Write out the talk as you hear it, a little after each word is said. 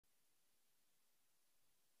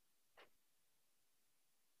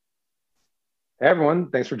Hey everyone,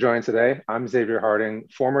 thanks for joining today. I'm Xavier Harding,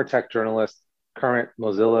 former tech journalist, current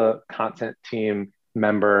Mozilla content team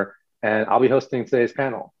member, and I'll be hosting today's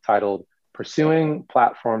panel titled Pursuing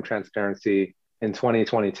Platform Transparency in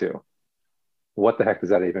 2022. What the heck does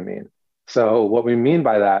that even mean? So what we mean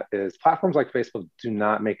by that is platforms like Facebook do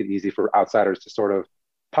not make it easy for outsiders to sort of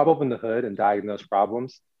pop open the hood and diagnose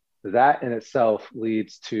problems. That in itself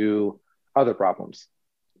leads to other problems.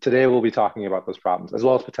 Today, we'll be talking about those problems as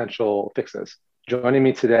well as potential fixes. Joining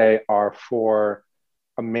me today are four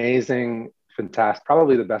amazing, fantastic,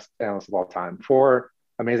 probably the best panelists of all time. Four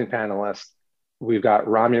amazing panelists. We've got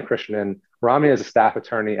Ramya Krishnan. Ramya is a staff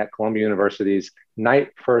attorney at Columbia University's Knight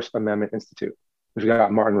First Amendment Institute. We've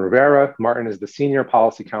got Martin Rivera. Martin is the senior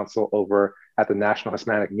policy counsel over at the National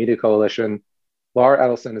Hispanic Media Coalition. Laura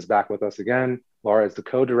Edelson is back with us again. Laura is the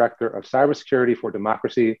co-director of Cybersecurity for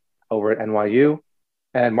Democracy over at NYU.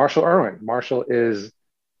 And Marshall Irwin. Marshall is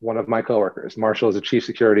one of my coworkers. Marshall is a chief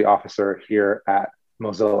security officer here at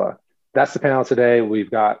Mozilla. That's the panel today. We've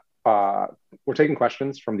got, we're taking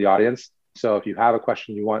questions from the audience. So if you have a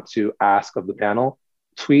question you want to ask of the panel,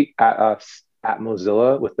 tweet at us at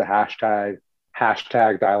Mozilla with the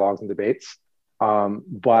hashtag dialogues and debates.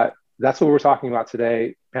 But that's what we're talking about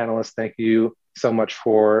today. Panelists, thank you so much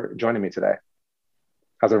for joining me today.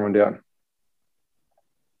 How's everyone doing?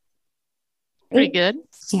 Pretty good.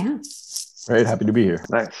 Yeah. Great. Happy to be here.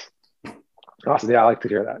 Nice. Awesome. Yeah, I like to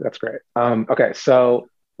hear that. That's great. Okay, so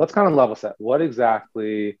let's kind of level set. What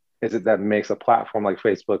exactly is it that makes a platform like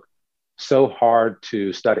Facebook so hard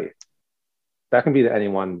to study? That can be to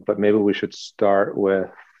anyone, but maybe we should start with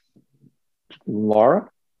Laura.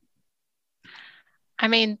 I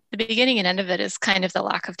mean, the beginning and end of it is kind of the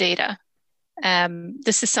lack of data.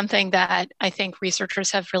 This is something that I think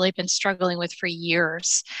researchers have really been struggling with for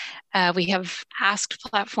years. We have asked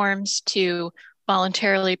platforms to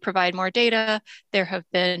voluntarily provide more data. There have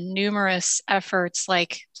been numerous efforts,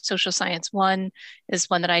 like Social Science One is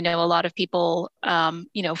one that I know a lot of people,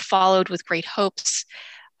 followed with great hopes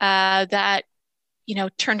that,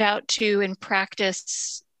 turned out to, in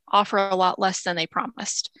practice, offer a lot less than they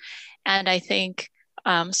promised. And I think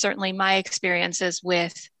certainly my experiences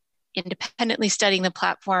with independently studying the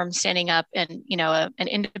platform, standing up and, an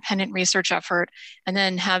independent research effort, and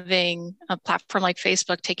then having a platform like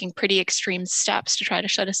Facebook taking pretty extreme steps to try to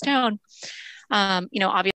shut us down.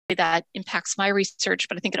 Obviously that impacts my research,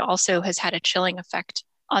 but I think it also has had a chilling effect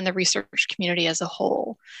on the research community as a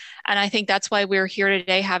whole. And I think that's why we're here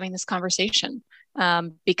today having this conversation,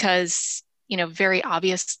 because, very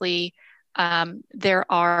obviously there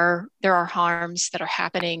are harms that are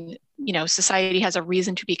happening. Society has a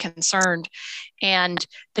reason to be concerned. And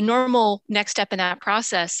the normal next step in that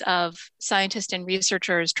process of scientists and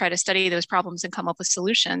researchers try to study those problems and come up with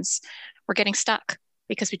solutions, we're getting stuck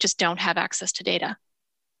because we just don't have access to data.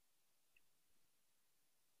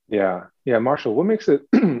 Yeah. Marshall, what makes it,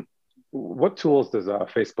 what tools does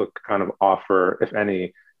Facebook kind of offer, if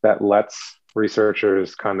any, that lets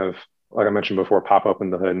researchers kind of, like I mentioned before, pop open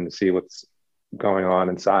the hood and see what's going on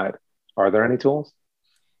inside? Are there any tools?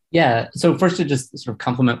 Yeah. So first, to just sort of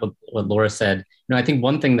complement what Laura said, I think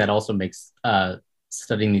one thing that also makes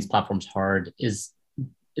studying these platforms hard is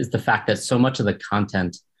the fact that so much of the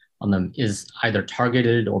content on them is either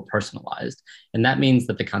targeted or personalized. And that means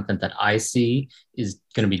that the content that I see is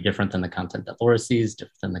going to be different than the content that Laura sees,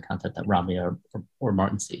 different than the content that Ramya or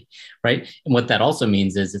Martin see, right? And what that also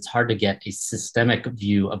means is it's hard to get a systemic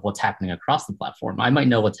view of what's happening across the platform. I might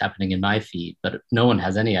know what's happening in my feed, but no one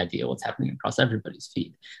has any idea what's happening across everybody's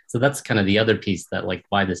feed. So that's kind of the other piece that, like,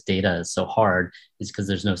 why this data is so hard is because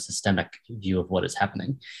there's no systemic view of what is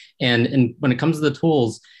happening. And when it comes to the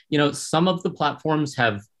tools, some of the platforms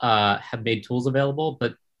have made tools available,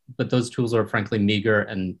 but those tools are frankly meager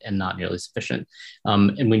and not nearly sufficient.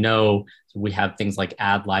 And we know we have things like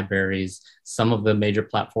ad libraries. Some of the major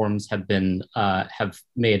platforms have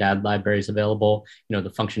made ad libraries available. The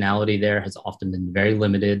functionality there has often been very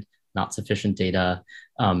limited, not sufficient data,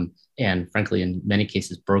 and frankly, in many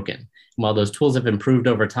cases, broken. And while those tools have improved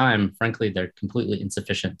over time, frankly, they're completely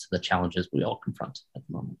insufficient to the challenges we all confront at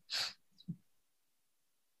the moment.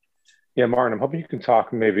 Yeah, Martin, I'm hoping you can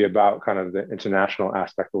talk maybe about kind of the international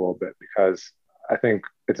aspect a little bit, because I think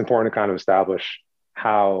it's important to kind of establish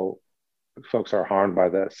how folks are harmed by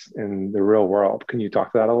this in the real world. Can you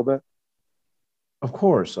talk to that a little bit? Of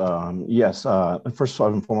course. Yes. First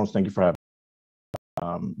and foremost, thank you for having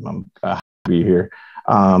me. I'm happy to be here.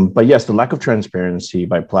 But yes, the lack of transparency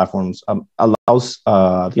by platforms allows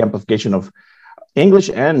the amplification of English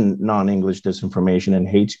and non-English disinformation and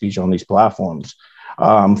hate speech on these platforms.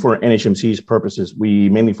 For NHMC's purposes, we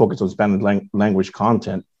mainly focus on Spanish language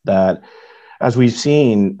content that As we've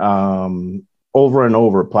seen over and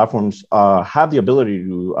over, platforms have the ability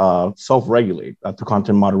to self-regulate through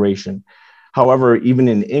content moderation. However, even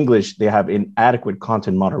in English, they have inadequate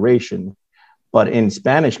content moderation. But in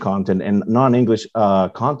Spanish content and non-English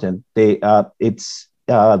content, it's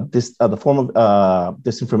the form of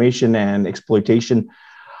disinformation and exploitation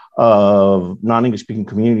of non-English speaking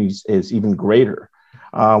communities is even greater.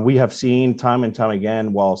 We have seen time and time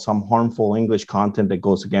again, while some harmful English content that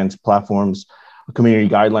goes against platforms' community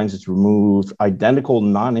guidelines is removed, identical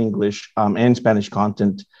non-English and Spanish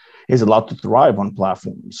content is allowed to thrive on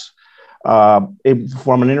platforms. From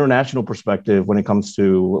an international perspective, when it comes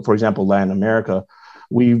to, for example, Latin America,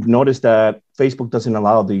 we've noticed that Facebook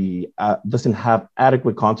doesn't have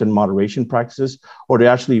adequate content moderation practices, or they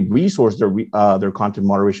actually resource their content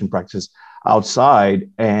moderation practices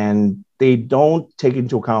outside, and they don't take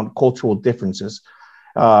into account cultural differences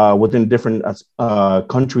within different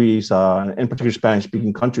countries, in particular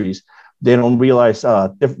Spanish-speaking countries. They don't realize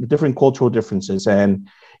different cultural differences. And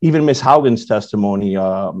even Ms. Haugen's testimony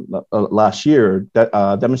last year that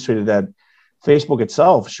demonstrated that Facebook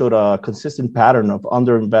itself showed a consistent pattern of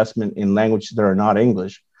underinvestment in languages that are not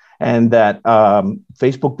English, and that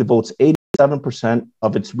Facebook devotes 87%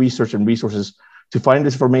 of its research and resources to find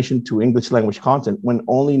this information to English language content when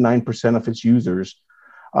only 9% of its users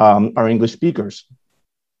are English speakers.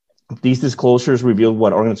 These disclosures revealed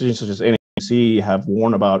what organizations such as NHC have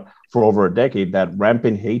warned about for over a decade, that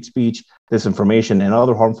rampant hate speech, disinformation, and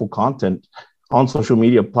other harmful content on social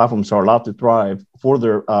media platforms are allowed to thrive for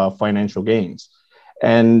their financial gains.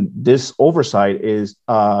 And this oversight is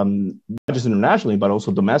not just internationally, but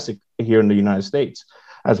also domestic here in the United States,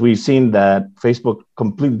 as we've seen that Facebook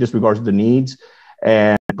completely disregards the needs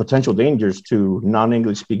and potential dangers to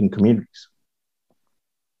non-English speaking communities.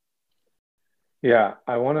 Yeah,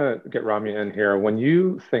 I want to get Rami in here. When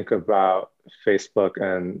you think about Facebook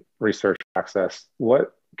and research access,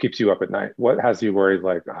 what keeps you up at night? What has you worried,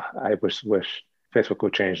 like, oh, I wish Facebook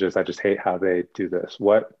would change this, I just hate how they do this?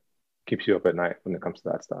 What keeps you up at night when it comes to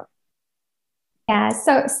that stuff? Yeah,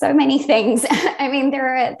 so many things. I mean,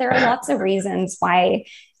 there are lots of reasons why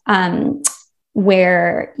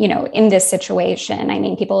we're, in this situation. I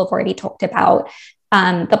mean, people have already talked about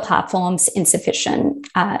the platform's insufficient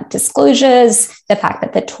disclosures, the fact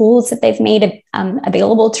that the tools that they've made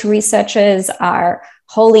available to researchers are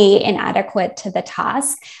wholly inadequate to the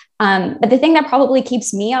task. But the thing that probably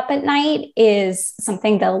keeps me up at night is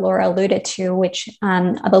something that Laura alluded to, which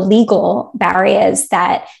are the legal barriers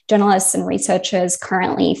that journalists and researchers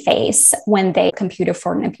currently face when they Computer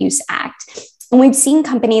Fraud and Abuse Act. And we've seen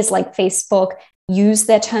companies like Facebook use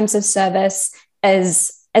their terms of service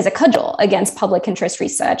as a cudgel against public interest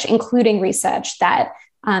research, including research that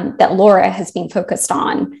Laura has been focused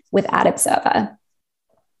on with AdObserver.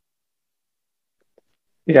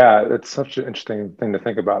 Yeah, it's such an interesting thing to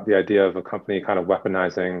think about, the idea of a company kind of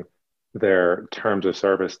weaponizing their terms of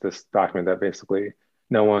service, this document that basically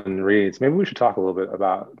no one reads. Maybe we should talk a little bit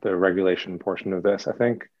about the regulation portion of this. I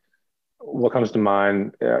think what comes to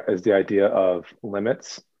mind is the idea of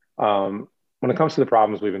limits. When it comes to the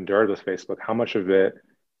problems we've endured with Facebook, how much of it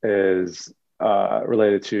is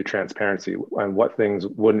related to transparency, and what things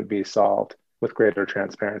wouldn't be solved with greater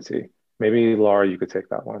transparency? Maybe Laura, you could take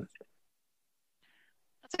that one.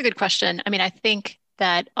 That's a good question. I mean, I think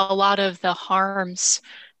that a lot of the harms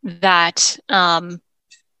that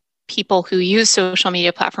people who use social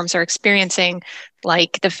media platforms are experiencing,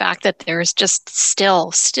 like the fact that there's just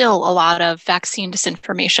still a lot of vaccine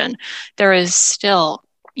disinformation. There is still,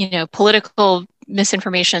 political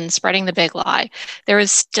misinformation spreading the big lie. There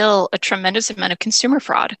is still a tremendous amount of consumer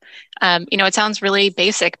fraud. It sounds really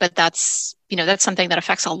basic, but that's something that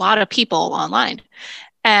affects a lot of people online.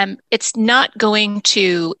 It's not going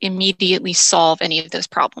to immediately solve any of those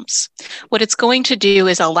problems. What it's going to do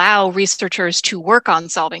is allow researchers to work on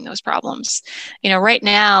solving those problems. Right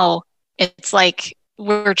now, it's like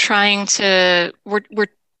we're trying to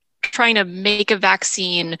make a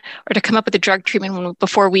vaccine or to come up with a drug treatment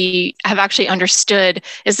before we have actually understood,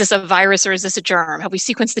 is this a virus or is this a germ? Have we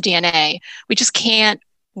sequenced the DNA? We just can't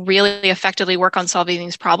really effectively work on solving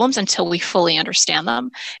these problems until we fully understand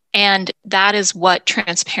them. And that is what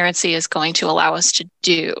transparency is going to allow us to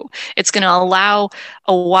do. It's going to allow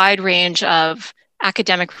a wide range of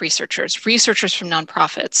academic researchers from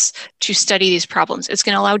nonprofits to study these problems. It's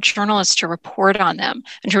going to allow journalists to report on them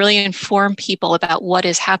and to really inform people about what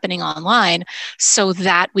is happening online so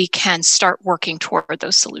that we can start working toward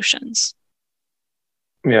those solutions.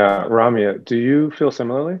 Yeah, Ramia, do you feel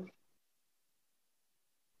similarly?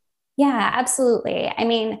 Yeah, absolutely. I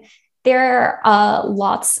mean, there are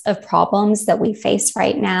lots of problems that we face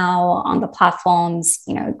right now on the platforms,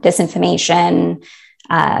 disinformation,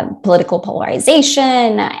 political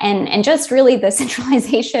polarization, and just really the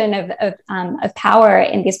centralization of power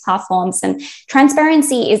in these platforms. And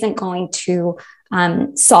transparency isn't going to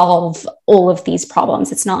solve all of these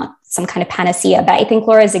problems. It's not some kind of panacea, but I think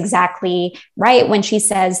Laura is exactly right when she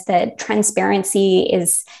says that transparency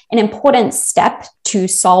is an important step to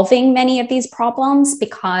solving many of these problems,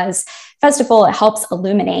 because first of all, it helps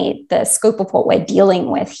illuminate the scope of what we're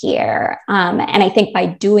dealing with here. And I think by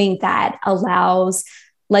doing that allows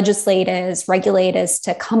legislators, regulators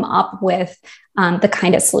to come up with the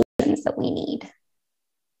kind of solutions that we need.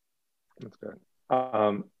 That's good.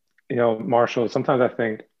 Marshall, sometimes I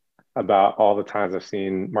think about all the times I've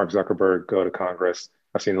seen Mark Zuckerberg go to Congress.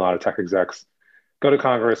 I've seen a lot of tech execs go to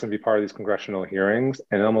Congress and be part of these congressional hearings.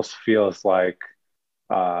 And it almost feels like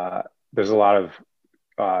there's a lot of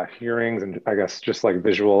hearings and I guess just like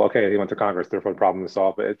visual, okay, he went to Congress, therefore the problem is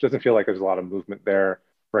solved. But it doesn't feel like there's a lot of movement there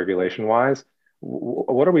regulation-wise.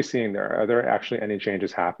 What are we seeing there? Are there actually any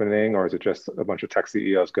changes happening, or is it just a bunch of tech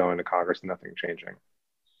CEOs going to Congress and nothing changing?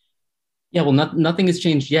 Yeah, well, nothing has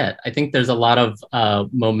changed yet. I think there's a lot of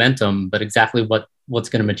momentum, but exactly what's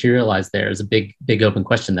going to materialize there is a big open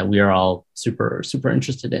question that we are all super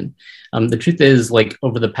interested in. The truth is, like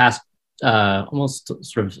over the past almost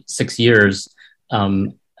sort of 6 years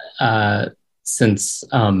since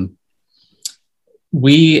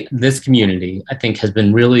this community, I think, has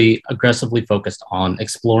been really aggressively focused on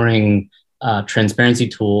exploring transparency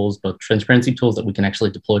tools, both transparency tools that we can actually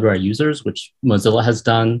deploy to our users, which Mozilla has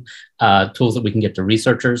done, tools that we can get to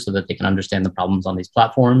researchers so that they can understand the problems on these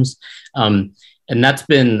platforms. And that's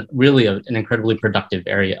been really an incredibly productive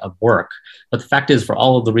area of work. But the fact is, for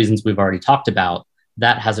all of the reasons we've already talked about,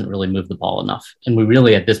 that hasn't really moved the ball enough. And we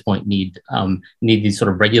really, at this point, need these sort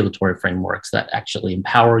of regulatory frameworks that actually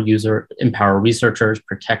empower researchers,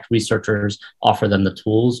 protect researchers, offer them the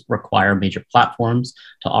tools, require major platforms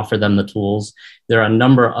to offer them the tools. There are a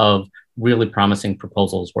number of really promising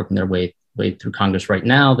proposals working their way through Congress right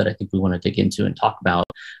now that I think we want to dig into and talk about.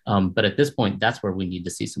 But at this point, that's where we need to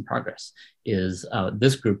see some progress.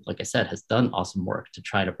 This group, like I said, has done awesome work to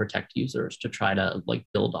try to protect users, to try to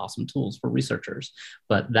build awesome tools for researchers.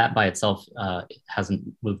 But that by itself hasn't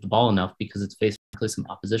moved the ball enough because it's faced some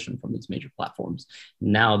opposition from these major platforms.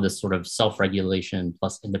 Now this sort of self-regulation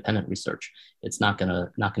plus independent research, it's not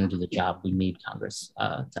gonna do the job. We need Congress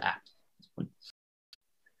to act at this point.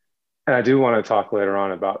 And I do want to talk later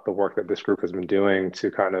on about the work that this group has been doing to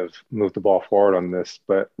kind of move the ball forward on this.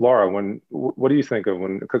 But Laura, what do you think of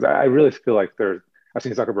because I really feel like I've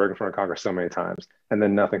seen Zuckerberg in front of Congress so many times and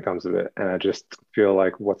then nothing comes of it. And I just feel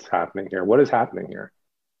like what's happening here? What is happening here?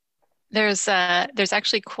 There's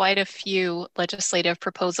actually quite a few legislative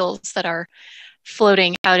proposals that are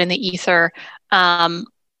floating out in the ether.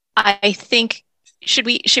 I think, should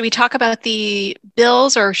we talk about the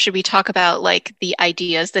bills, or should we talk about the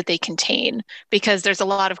ideas that they contain? Because there's a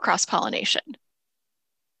lot of cross-pollination.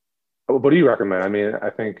 What do you recommend? I mean,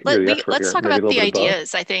 I think let's talk about the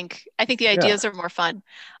ideas. I think the ideas are more fun.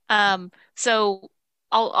 So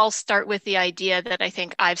I'll start with the idea that I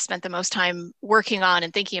think I've spent the most time working on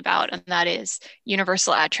and thinking about, and that is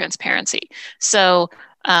universal ad transparency. So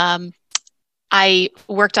I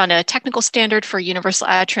worked on a technical standard for universal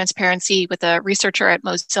ad transparency with a researcher at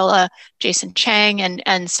Mozilla, Jason Chang,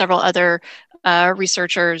 and several other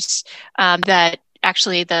researchers that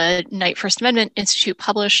actually the Knight First Amendment Institute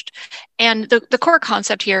published. And the core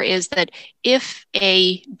concept here is that if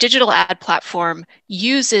a digital ad platform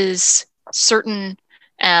uses certain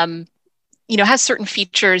has certain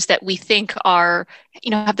features that we think are,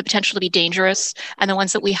 have the potential to be dangerous. And the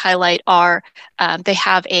ones that we highlight are, they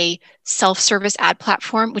have a self-service ad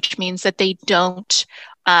platform, which means that they don't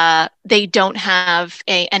have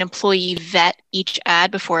an employee vet each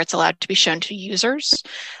ad before it's allowed to be shown to users.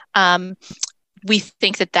 We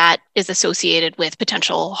think that is associated with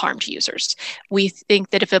potential harm to users. We think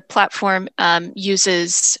that if a platform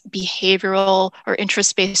uses behavioral or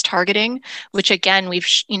interest-based targeting, which again we've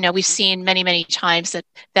seen many times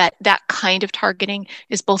that kind of targeting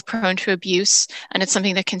is both prone to abuse, and it's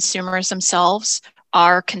something that consumers themselves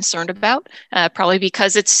are concerned about, probably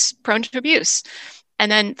because it's prone to abuse.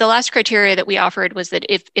 And then the last criteria that we offered was that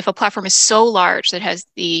if a platform is so large that has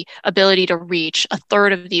the ability to reach a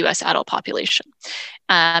third of the US adult population,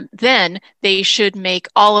 then they should make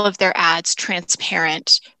all of their ads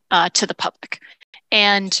transparent to the public.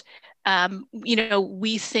 And,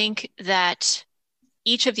 we think that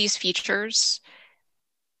each of these features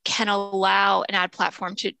can allow an ad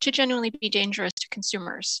platform to genuinely be dangerous to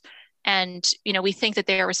consumers. And we think that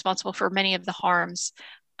they are responsible for many of the harms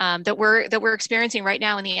that we're experiencing right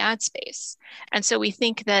now in the ad space. And so we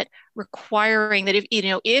think that requiring that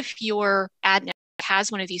if your ad network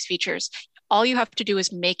has one of these features, all you have to do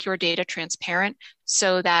is make your data transparent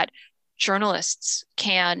so that journalists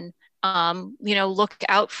can look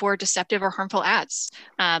out for deceptive or harmful ads.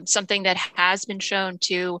 Something that has been shown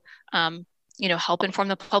to help inform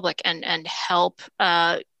the public and help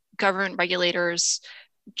government regulators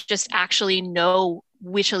just actually know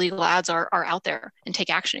which illegal ads are out there and take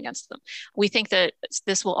action against them. We think that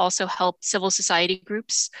this will also help civil society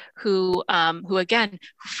groups who again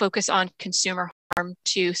focus on consumer harm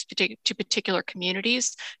to particular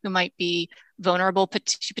communities who might be vulnerable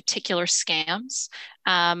to particular scams.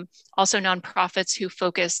 Also nonprofits who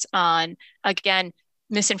focus on, again,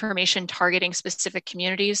 misinformation targeting specific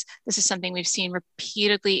communities. This is something we've seen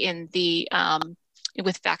repeatedly in the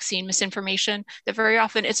with vaccine misinformation, that very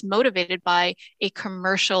often it's motivated by a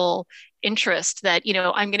commercial interest that,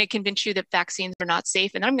 I'm going to convince you that vaccines are not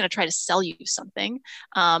safe, and then I'm going to try to sell you something.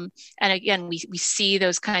 And again, we see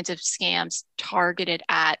those kinds of scams targeted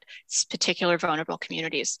at particular vulnerable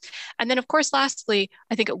communities. And then, of course, lastly,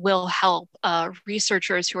 I think it will help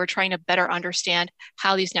researchers who are trying to better understand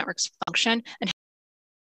how these networks function and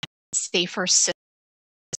safer systems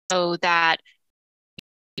so that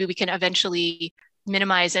we can eventually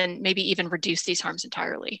minimize and maybe even reduce these harms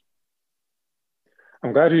entirely.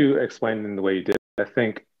 I'm glad you explained in the way you did. I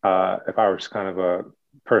think if I was kind of a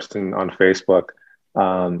person on Facebook,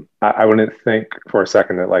 I wouldn't think for a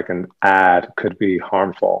second that like an ad could be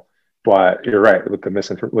harmful. But you're right,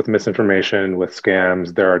 with misinformation, with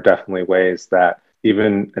scams, there are definitely ways that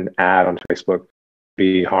even an ad on Facebook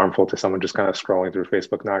be harmful to someone just kind of scrolling through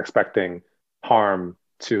Facebook, not expecting harm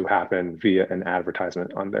to happen via an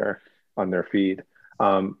advertisement on their feed.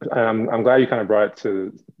 And I'm glad you kind of brought it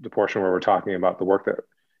to the portion where we're talking about the work that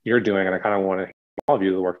you're doing, and I kind of want to hear all of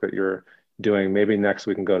you the work that you're doing. Maybe next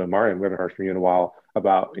we can go to Martin. We haven't heard from you in a while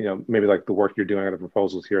about maybe like the work you're doing or the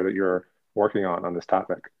proposals here that you're working on this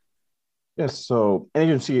topic. Yes, so an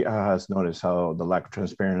agency has noticed how the lack of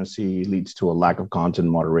transparency leads to a lack of content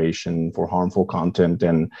moderation for harmful content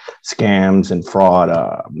and scams and fraud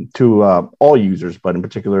to all users, but in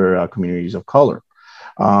particular communities of color.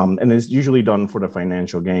 And it's usually done for the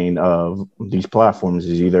financial gain of these platforms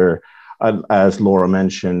is either, as Laura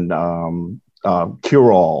mentioned,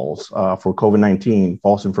 cure-alls for COVID-19,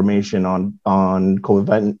 false information on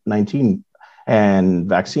COVID-19 and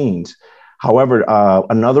vaccines. However,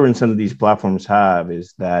 another incentive these platforms have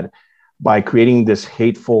is that by creating this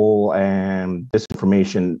hateful and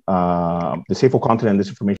disinformation, this hateful content and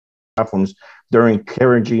disinformation platforms, they're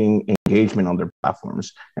encouraging engagement on their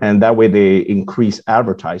platforms, and that way they increase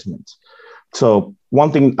advertisements. So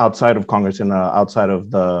one thing outside of Congress and outside of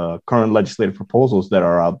the current legislative proposals that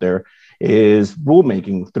are out there is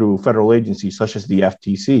rulemaking through federal agencies such as the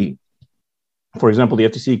FTC. For example, the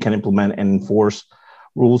FTC can implement and enforce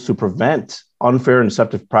rules to prevent unfair and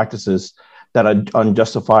deceptive practices that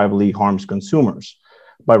unjustifiably harms consumers.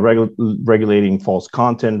 By regulating false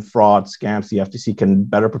content, fraud, scams, the FTC can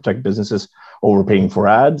better protect businesses overpaying for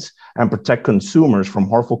ads and protect consumers from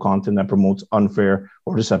harmful content that promotes unfair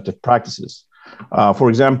or deceptive practices. For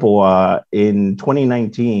example, in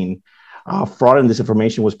 2019, fraud and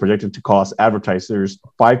disinformation was projected to cost advertisers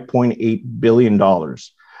 $5.8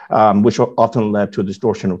 billion, which often led to a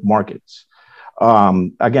distortion of markets.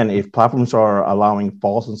 Again, if platforms are allowing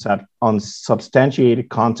false and unsubstantiated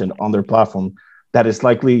content on their platform, that is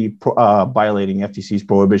likely violating FTC's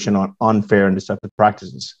prohibition on unfair and deceptive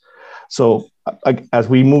practices. So as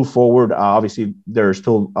we move forward, obviously, there are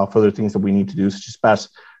still further things that we need to do, such as pass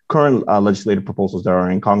current legislative proposals that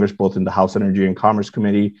are in Congress, both in the House Energy and Commerce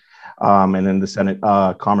Committee and in the Senate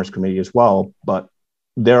Commerce Committee as well. But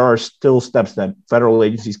there are still steps that federal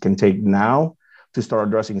agencies can take now to start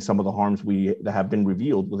addressing some of the harms that have been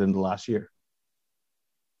revealed within the last year.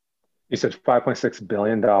 You said $5.6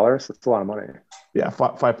 billion. That's a lot of money. Yeah,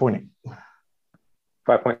 5.8.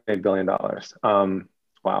 $5.8 billion.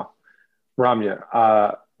 Wow.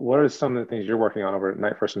 Ramya, what are some of the things you're working on over at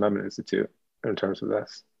Knight First Amendment Institute in terms of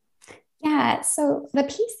this? Yeah, so the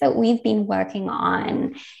piece that we've been working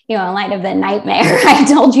on, in light of the nightmare I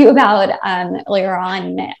told you about earlier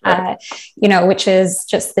on, which is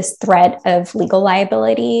just this threat of legal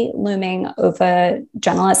liability looming over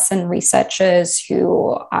journalists and researchers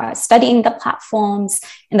who are studying the platforms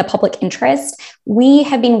in the public interest. We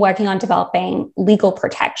have been working on developing legal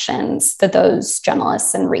protections for those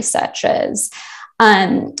journalists and researchers.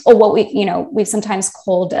 Or what we've sometimes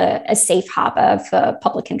called a safe harbor for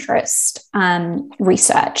public interest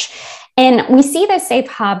research. And we see the safe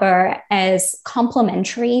harbor as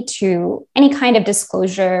complementary to any kind of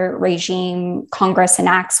disclosure regime Congress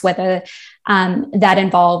enacts, whether that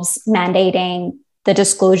involves mandating the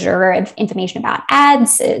disclosure of information about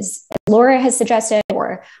ads, as Laura has suggested,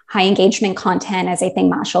 or high engagement content, as I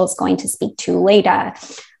think Marshall is going to speak to later.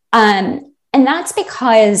 And that's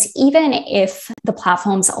because even if the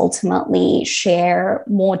platforms ultimately share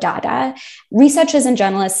more data, researchers and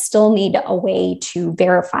journalists still need a way to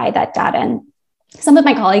verify that data. And some of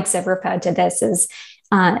my colleagues have referred to this as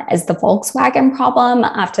the Volkswagen problem,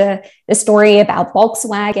 after the story about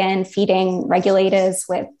Volkswagen feeding regulators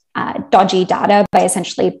with dodgy data by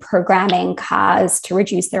essentially programming cars to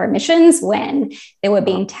reduce their emissions when they were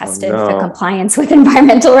being tested for compliance with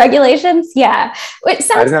environmental regulations. Yeah, it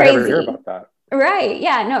sounds crazy. I didn't ever hear about that. Right?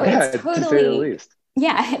 Yeah, no, it's totally. To say the least.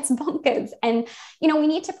 Yeah, it's bonkers, and we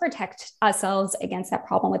need to protect ourselves against that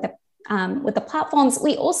problem with the platforms.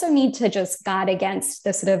 We also need to just guard against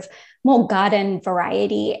the sort of more garden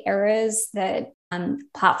variety errors that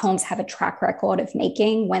platforms have a track record of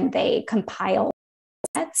making when they compile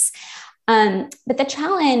sets. But the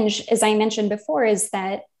challenge, as I mentioned before, is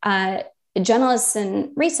that journalists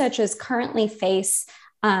and researchers currently face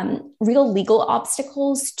real legal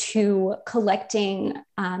obstacles to collecting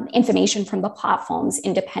information from the platforms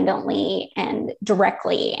independently and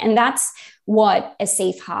directly. And that's what a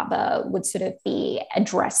safe harbor would sort of be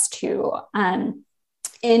addressed to.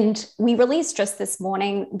 And we released just this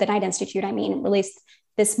morning, the Knight Institute, released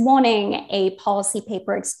this morning a policy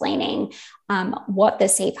paper explaining what the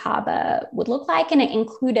safe harbor would look like. And it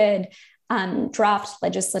included draft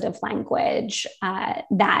legislative language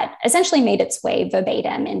that essentially made its way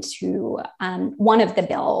verbatim into one of the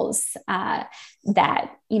bills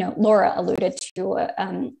that Laura alluded to,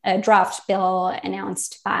 a draft bill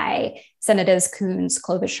announced by Senators Coons,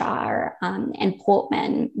 Klobuchar, and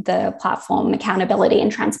Portman, the Platform Accountability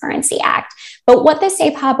and Transparency Act. But what the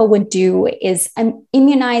safe harbor would do is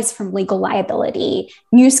immunize from legal liability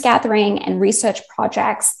news gathering and research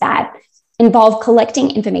projects that involve collecting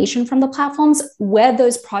information from the platforms where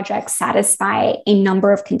those projects satisfy a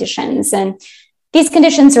number of conditions. And these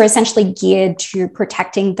conditions are essentially geared to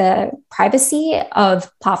protecting the privacy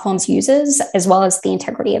of platforms' users, as well as the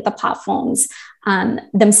integrity of the platforms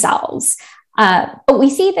themselves. But we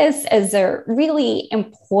see this as a really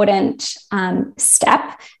important first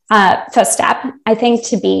step, I think,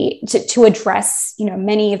 to address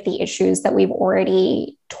many of the issues that we've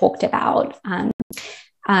already talked about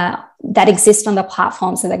that exist on the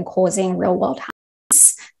platforms and then causing real world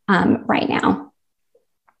harms right now.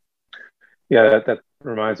 Yeah, that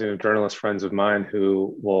reminds me of journalist friends of mine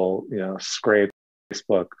who will, scrape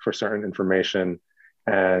Facebook for certain information.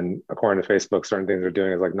 And according to Facebook, certain things they're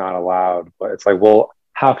doing is like not allowed. But it's like, well,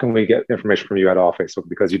 how can we get information from you at all, Facebook?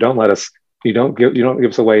 Because you don't give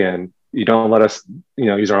us a way in. You don't let us,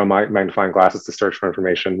 use our own magnifying glasses to search for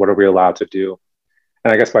information. What are we allowed to do?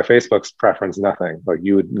 And I guess by Facebook's preference, nothing. Like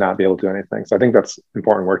you would not be able to do anything. So I think that's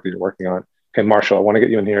important work that you're working on. Okay, Marshall, I want to get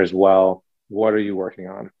you in here as well. What are you working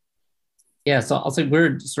on? Yeah, so I'll say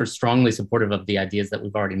we're sort of strongly supportive of the ideas that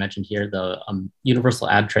we've already mentioned here. The universal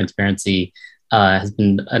ad transparency has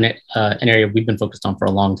been an area we've been focused on for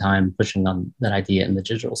a long time, pushing on that idea in the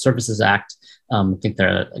Digital Services Act. I think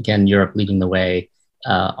they're, again, Europe leading the way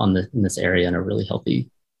in this area in a really healthy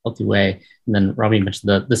way. And then Rami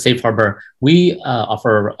mentioned the safe harbor. We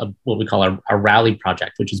offer what we call our Rally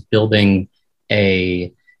project, which is building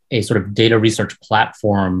a sort of data research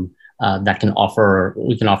platform that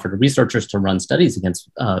we can offer to researchers to run studies against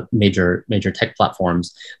major tech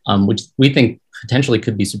platforms, which we think potentially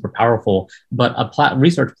could be super powerful. But a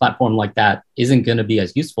research platform like that isn't going to be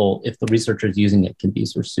as useful if the researchers using it can be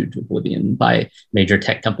sort of sued to oblivion by major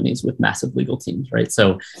tech companies with massive legal teams, right?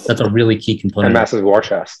 So that's a really key component. And massive war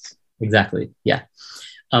chests. Exactly. Yeah.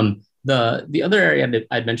 The other area that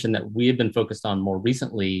I'd mentioned that we have been focused on more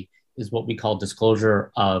recently is what we call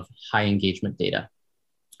disclosure of high engagement data.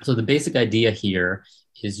 So the basic idea here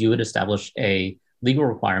is you would establish a legal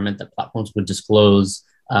requirement that platforms would disclose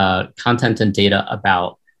content and data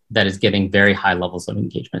about that is getting very high levels of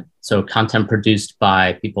engagement. So content produced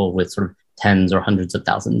by people with sort of tens or hundreds of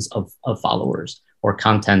thousands of followers, or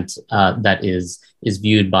content that is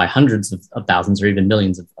viewed by hundreds of thousands or even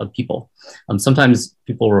millions of people. Sometimes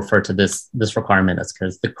people refer to this requirement as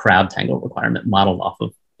the crowd tangle requirement, modeled off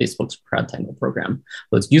of Facebook's crowd tangle program.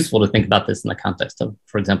 But it's useful to think about this in the context of,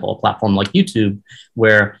 for example, a platform like YouTube,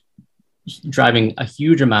 where driving a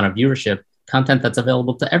huge amount of viewership, content that's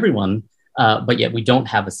available to everyone, but yet we don't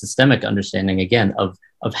have a systemic understanding, again, of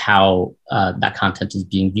how that content is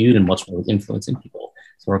being viewed and what's really influencing people.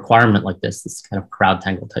 So a requirement like this kind of crowd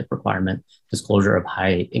tangle type requirement, disclosure of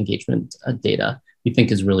high engagement data, we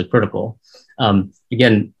think is really critical.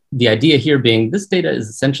 Again, the idea here being this data is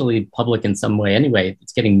essentially public in some way anyway.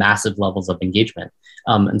 It's getting massive levels of engagement.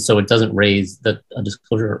 And so it doesn't raise a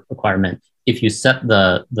disclosure requirement. If you set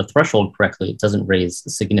the threshold correctly, it doesn't raise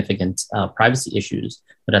significant privacy issues,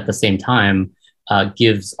 but at the same time,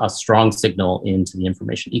 gives a strong signal into the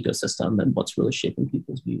information ecosystem and what's really shaping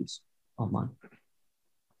people's views online.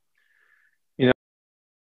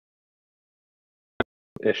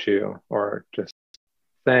 Issue or just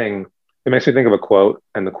thing, it makes me think of a quote,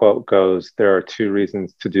 and the quote goes, there are two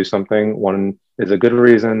reasons to do something. One is a good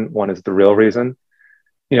reason, one is the real reason.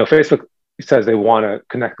 Facebook says they want to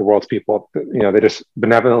connect the world's people. They just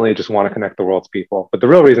benevolently just want to connect the world's people, but the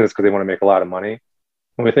real reason is because they want to make a lot of money.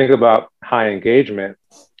 When we think about high engagement,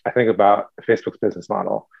 I think about Facebook's business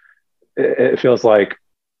model. It feels like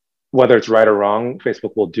whether it's right or wrong,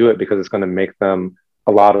 Facebook will do it because it's going to make them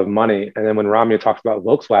a lot of money. And then when Ramya talks about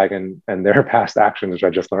Volkswagen and their past actions, which I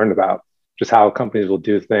just learned about, just how companies will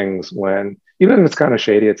do things when, even if it's kind of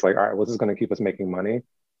shady, it's like, all right, well, this is going to keep us making money.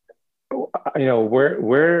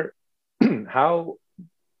 How,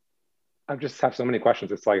 I just have so many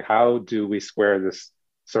questions. It's like, how do we square this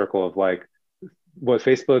circle of like, what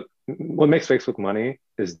makes Facebook money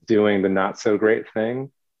is doing the not so great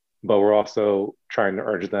thing, but we're also trying to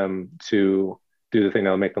urge them to do the thing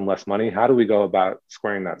that'll make them less money. How do we go about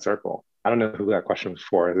squaring that circle? I don't know who that question was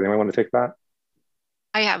for. Does anyone want to take that?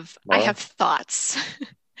 I have thoughts.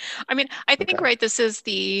 I mean, I think, okay, right, this is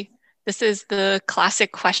the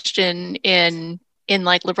classic question in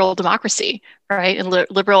like liberal democracy, right? In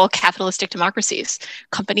liberal capitalistic democracies.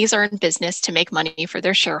 Companies are in business to make money for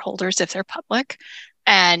their shareholders if they're public.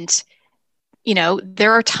 And,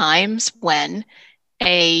 there are times when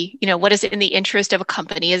what is in the interest of a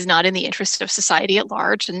company is not in the interest of society at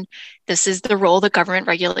large. And this is the role that government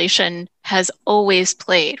regulation has always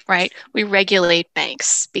played, right? We regulate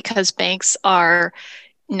banks because banks are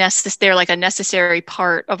they're like a necessary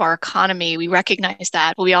part of our economy. We recognize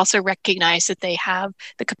that, but we also recognize that they have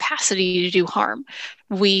the capacity to do harm.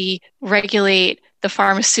 We regulate the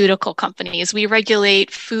pharmaceutical companies. We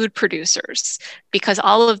regulate food producers because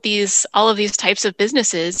all of these types of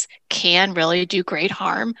businesses can really do great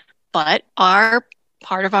harm, but are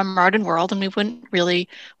part of our modern world, and we wouldn't really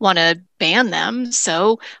want to ban them.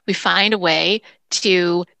 So we find a way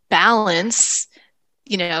to balance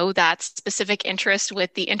that specific interest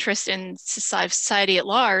with the interest in society at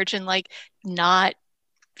large, and like not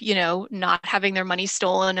having their money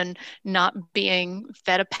stolen and not being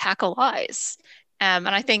fed a pack of lies. And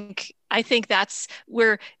I think that's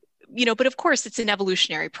where, but of course it's an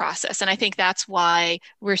evolutionary process. And I think that's why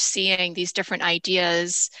we're seeing these different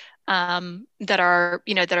ideas that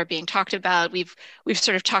are being talked about. We've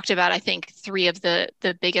sort of talked about, I think, three of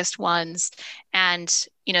the biggest ones. And,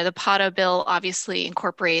 the PATA bill obviously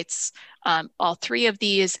incorporates all three of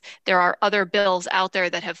these. There are other bills out there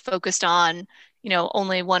that have focused on,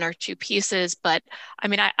 only one or two pieces. But I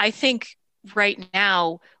mean, I think right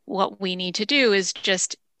now what we need to do is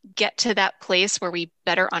just get to that place where we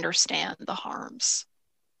better understand the harms.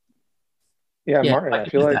 Yeah, Martin, I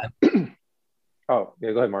feel like... Oh,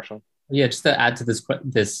 yeah, go ahead, Marshall. Yeah, just to add to this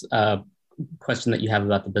question that you have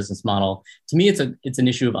about the business model, to me, it's an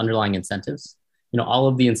issue of underlying incentives. All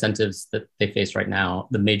of the incentives that they face right now,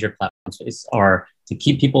 the major platforms face, are to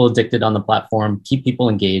keep people addicted on the platform, keep people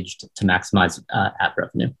engaged, to maximize ad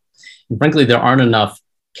revenue. And frankly, there aren't enough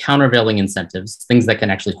countervailing incentives, things that can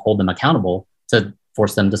actually hold them accountable to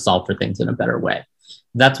force them to solve for things in a better way.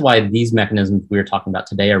 That's why these mechanisms we are talking about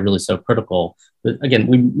today are really so critical. But again,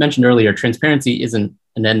 we mentioned earlier, transparency isn't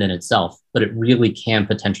an end in itself, but it really can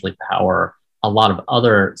potentially power a lot of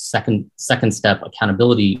other second step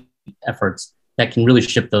accountability efforts that can really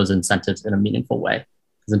shift those incentives in a meaningful way.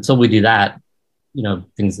 Because until we do that,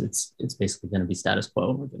 it's basically going to be status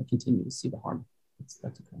quo. We're going to continue to see the harm. That's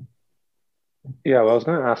okay. Yeah, well, I was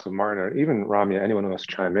going to ask of Martin, or even Ramya, anyone who wants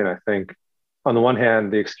to chime in. I think on the one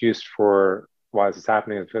hand, the excuse for why this is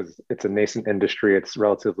happening is because it's a nascent industry, it's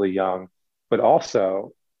relatively young, but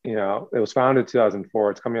also, it was founded in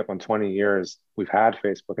 2004. It's coming up on 20 years we've had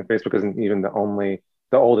Facebook, and Facebook isn't even the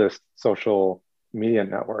oldest social media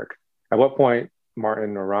network. At what point,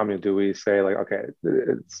 Martin or Ramya, do we say like, okay,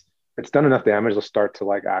 it's done enough damage, let's start to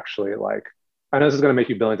like actually like, I know this is going to make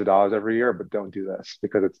you billions of dollars every year, but don't do this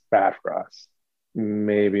because it's bad for us.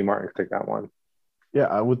 Maybe Martin could take that one. Yeah,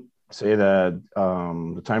 I would say that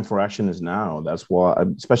the time for action is now. That's why,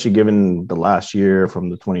 especially given the last year from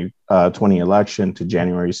the 2020 election to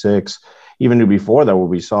January 6th, even before that, where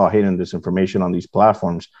we saw hidden disinformation on these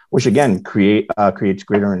platforms, which again creates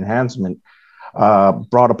greater enhancement,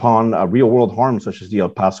 brought upon real world harm such as the El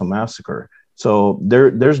Paso massacre. So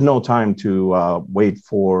there's no time to wait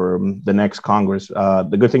for the next Congress.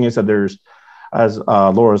 The good thing is that there's, as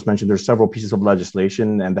Laura's mentioned, there's several pieces of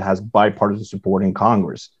legislation and that has bipartisan support in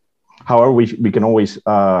Congress. However, we can always,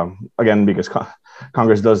 again, because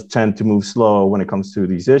Congress does tend to move slow when it comes to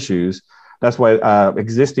these issues. That's why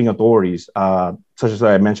existing authorities, such as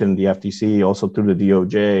I mentioned, the FTC, also through the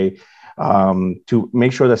DOJ, to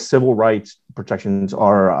make sure that civil rights protections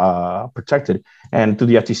are protected, and to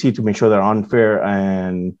the FTC to make sure that unfair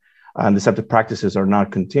and deceptive practices are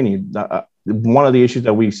not continued. One of the issues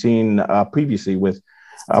that we've seen previously with,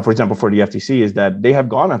 for example, for the FTC, is that they have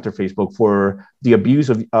gone after Facebook for the abuse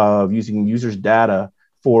of using users' data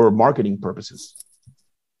for marketing purposes.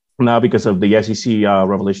 Now, because of the SEC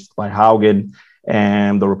revelations by Haugen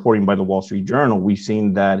and the reporting by the Wall Street Journal, we've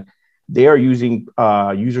seen that they are using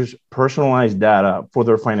users' personalized data for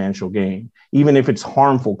their financial gain, even if it's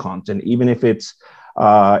harmful content, even if it's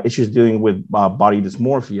issues dealing with body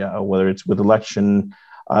dysmorphia, whether it's with election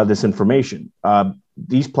disinformation.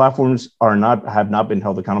 These platforms have not been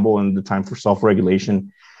held accountable, and the time for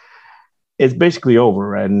self-regulation is basically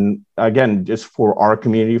over. And again, just for our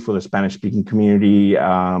community, for the Spanish-speaking community,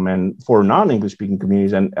 and for non-English speaking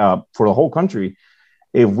communities, and for the whole country,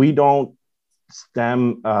 if we don't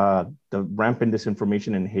stem the rampant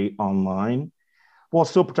disinformation and hate online, while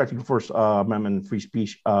still protecting First Amendment and free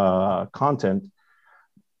speech content,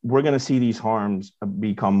 we're going to see these harms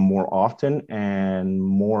become more often and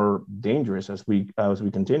more dangerous as we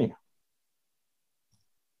continue.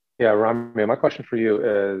 Yeah, Rami, my question for you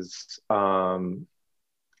is, when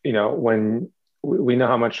we know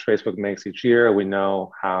how much Facebook makes each year, we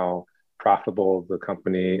know how profitable the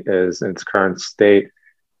company is in its current state.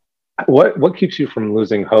 What keeps you from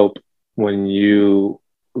losing hope when you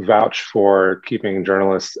vouch for keeping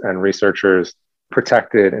journalists and researchers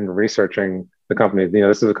protected and researching the company?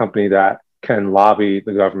 This is a company that can lobby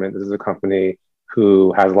the government. This is a company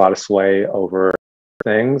who has a lot of sway over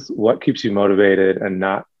things. What keeps you motivated and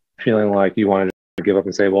not feeling like you want to give up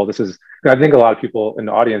and say, well, this is, I think a lot of people in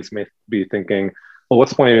the audience may be thinking, well,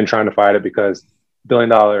 what's the point of even trying to fight it? Because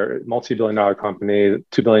multi-billion dollar company,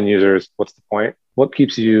 2 billion users, what's the point? What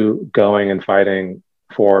keeps you going and fighting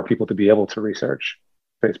for people to be able to research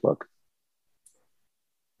Facebook?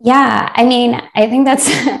 Yeah, I mean, I think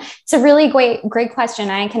it's a really great question.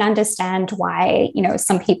 I can understand why,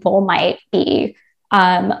 some people might be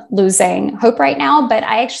losing hope right now, but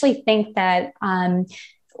I actually think that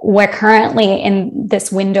we're currently in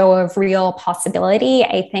this window of real possibility.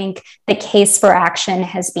 I think the case for action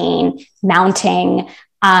has been mounting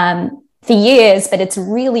for years, but it's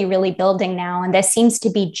really, really building now. And there seems to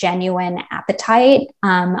be genuine appetite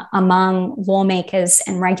among lawmakers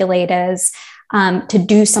and regulators to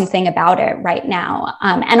do something about it right now.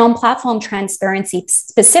 And on platform transparency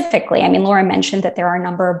specifically, I mean, Laura mentioned that there are a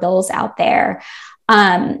number of bills out there.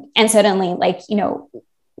 And certainly,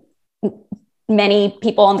 many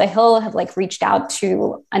people on the Hill have reached out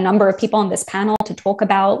to a number of people on this panel to talk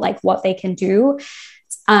about what they can do.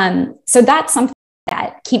 So that's something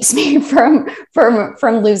that keeps me from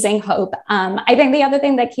losing hope. I think the other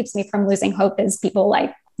thing that keeps me from losing hope is people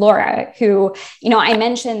like Laura, who, I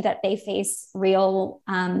mentioned that they face real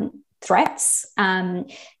threats,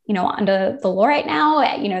 under the law right now.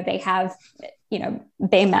 They have,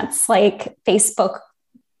 payments like Facebook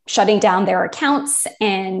shutting down their accounts.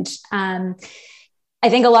 And I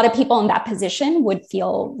think a lot of people in that position would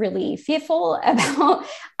feel really fearful about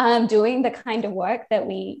doing the kind of work that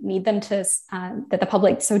we need them to, that the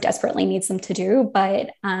public so desperately needs them to do. But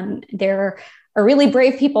there are really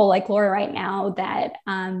brave people like Laura right now that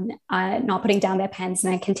are not putting down their pens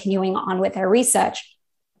and are continuing on with their research.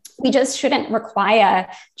 We just shouldn't require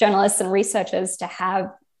journalists and researchers to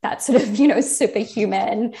have that sort of,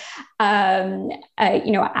 superhuman,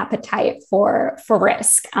 appetite for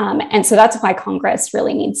risk. And so that's why Congress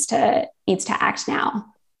really needs to act now.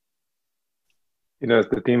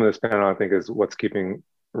 The theme of this panel, I think, is what's keeping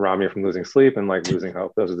Rami from losing sleep and losing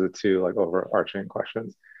hope. Those are the two overarching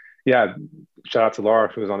questions. Yeah, shout out to Laura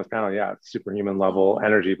who was on this panel. Yeah, superhuman level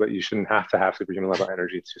energy, but you shouldn't have to have superhuman level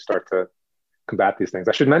energy to start to combat these things.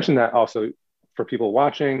 I should mention that also for people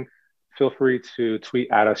watching, feel free to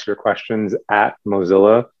tweet at us your questions at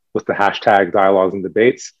Mozilla with the hashtag dialogues and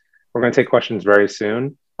debates. We're going to take questions very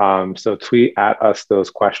soon. So tweet at us those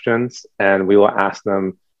questions and we will ask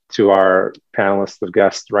them to our panelists of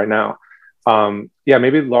guests right now.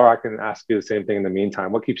 Maybe Laura, I can ask you the same thing in the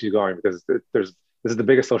meantime. What keeps you going? Because this is the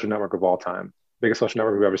biggest social network of all time. biggest social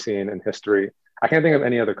network we've ever seen in history. I can't think of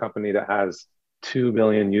any other company that has 2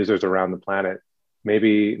 billion users around the planet.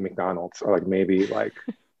 Maybe McDonald's, or like maybe like,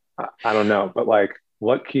 I don't know, but like,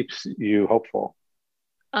 what keeps you hopeful?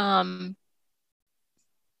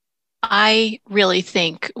 I really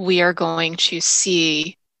think we are going to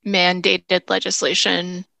see mandated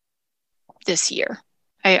legislation this year.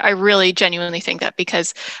 I really genuinely think that,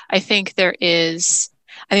 because I think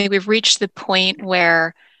we've reached the point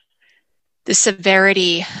where the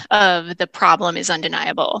severity of the problem is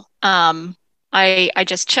undeniable. I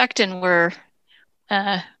just checked, and we're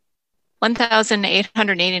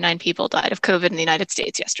 1,889 people died of COVID in the United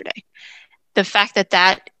States yesterday. The fact that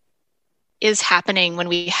that is happening when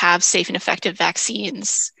we have safe and effective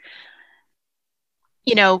vaccines.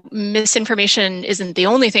 Misinformation isn't the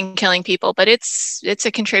only thing killing people, but it's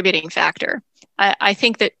a contributing factor. I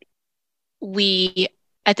think that we,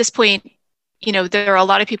 at this point, there are a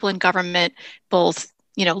lot of people in government, both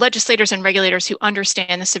legislators and regulators, who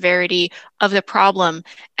understand the severity of the problem,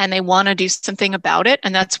 and they want to do something about it.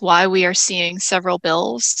 And that's why we are seeing several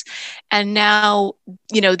bills. And now,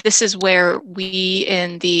 this is where we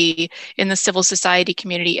in the civil society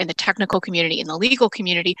community, in the technical community, in the legal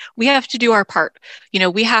community, we have to do our part.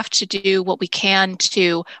 We have to do what we can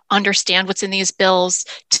to understand what's in these bills,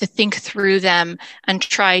 to think through them, and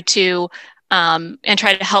try to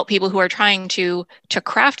help people who are trying to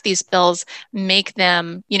craft these bills, make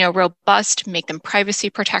them, robust, make them privacy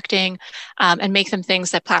protecting, and make them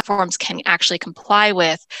things that platforms can actually comply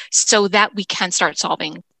with, so that we can start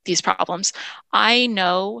solving these problems. I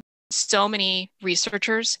know so many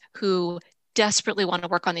researchers who desperately want to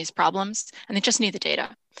work on these problems, and they just need the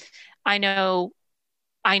data. I know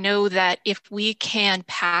that if we can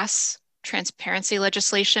pass transparency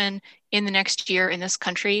legislation in the next year in this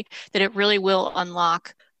country, that it really will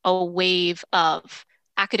unlock a wave of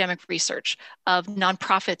academic research, of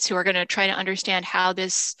nonprofits who are going to try to understand how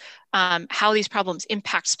these problems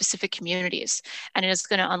impact specific communities. And it is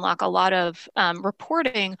going to unlock a lot of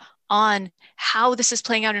reporting on how this is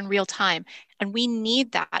playing out in real time. And we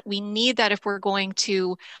need that. We need that if we're going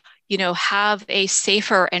to have a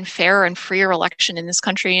safer and fairer and freer election in this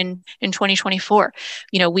country in 2024.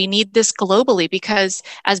 We need this globally, because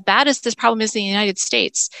as bad as this problem is in the United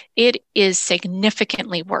States, it is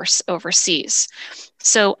significantly worse overseas.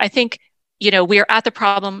 So I think, we are at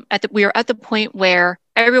the point where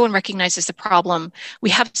everyone recognizes the problem. We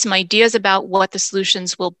have some ideas about what the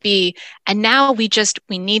solutions will be. And now we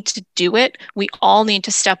need to do it. We all need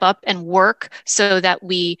to step up and work so that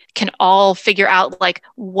we can all figure out, like,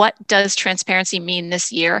 what does transparency mean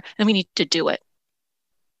this year? And we need to do it.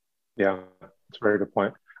 Yeah, that's a very good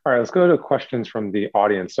point. All right, let's go to questions from the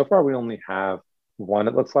audience. So far, we only have one,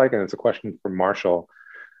 it looks like, and it's a question for Marshall.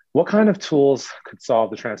 What kind of tools could solve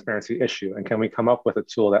the transparency issue? And can we come up with a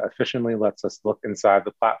tool that efficiently lets us look inside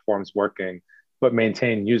the platforms working, but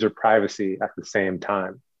maintain user privacy at the same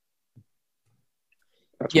time?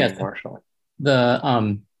 That's from Marshall.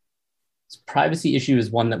 The privacy issue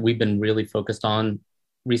is one that we've been really focused on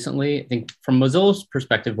recently. I think from Mozilla's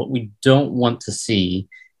perspective, what we don't want to see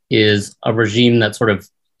is a regime that sort of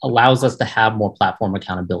allows us to have more platform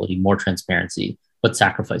accountability, more transparency, but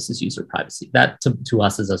sacrifices user privacy. That to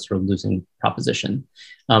us is a sort of losing proposition.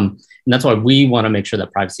 And that's why we want to make sure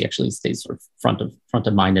that privacy actually stays sort of front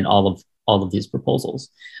of mind in all of these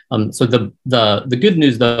proposals. So the good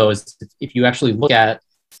news, though, is if you actually look at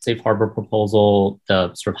Safe Harbor proposal,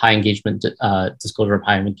 the sort of high engagement disclosure of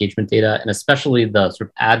high engagement data, and especially the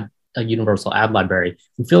sort of universal ad library,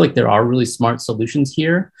 we feel like there are really smart solutions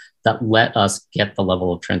here that let us get the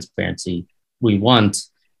level of transparency we want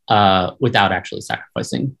without actually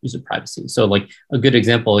sacrificing user privacy. So like a good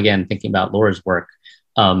example, again, thinking about Laura's work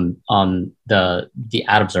on the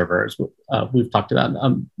ad observers we've talked about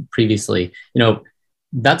previously,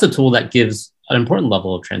 that's a tool that gives an important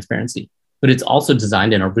level of transparency, but it's also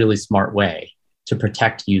designed in a really smart way to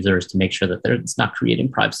protect users, to make sure that it's not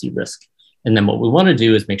creating privacy risk. And then what we want to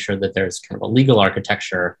do is make sure that there's kind of a legal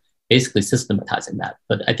architecture basically systematizing that.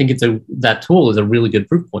 But I think that tool is a really good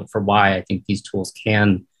proof point for why I think these tools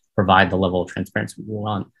can provide the level of transparency we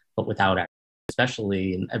want, but without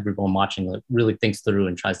especially, and everyone watching really thinks through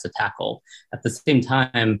and tries to tackle. At the same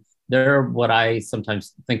time, there are what I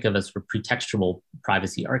sometimes think of as for pretextual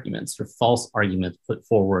privacy arguments, or false arguments put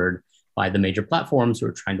forward by the major platforms who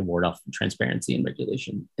are trying to ward off transparency and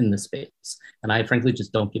regulation in this space. And I frankly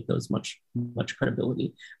just don't give those much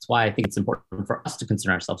credibility. That's why I think it's important for us to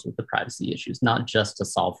concern ourselves with the privacy issues, not just to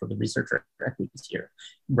solve for the researcher equities here,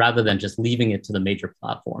 rather than just leaving it to the major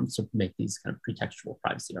platforms to make these kind of pretextual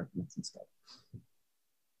privacy arguments instead.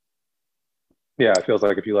 Yeah, it feels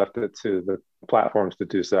like if you left it to the platforms to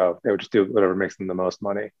do so, they would just do whatever makes them the most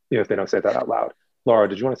money, if they don't say that out loud. Laura,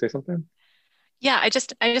 did you want to say something? Yeah, I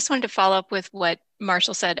just wanted to follow up with what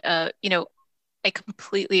Marshall said. I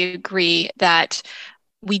completely agree that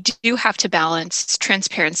we do have to balance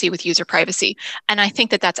transparency with user privacy. And I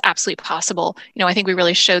think that that's absolutely possible. I think we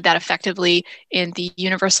really showed that effectively in the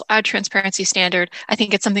Universal Ad Transparency Standard. I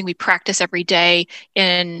think it's something we practice every day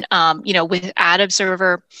in, with Ad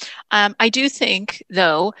Observer. I do think,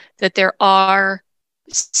 though, that there are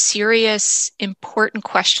serious, important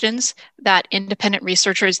questions that independent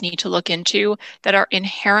researchers need to look into that are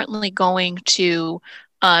inherently going to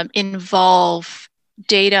involve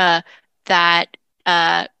data that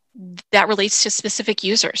that relates to specific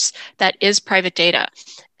users, that is private data.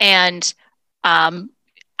 And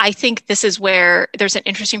I think this is where there's an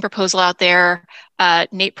interesting proposal out there.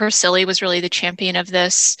 Nate Persily was really the champion of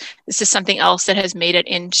this. This is something else that has made it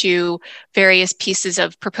into various pieces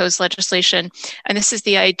of proposed legislation. And this is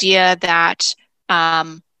the idea that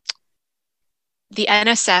the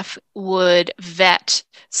NSF would vet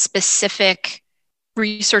specific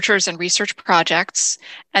researchers and research projects,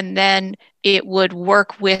 and then it would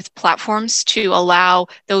work with platforms to allow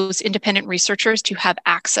those independent researchers to have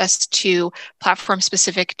access to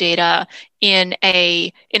platform-specific data in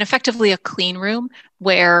effectively a clean room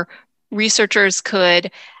where researchers could,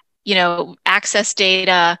 access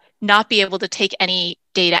data, not be able to take any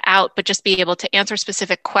data out, but just be able to answer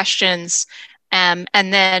specific questions, and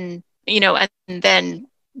then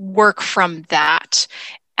work from that.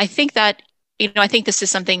 I think this is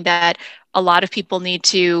something that a lot of people need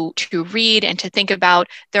to read and to think about.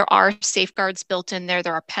 There are safeguards built in there.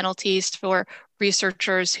 There are penalties for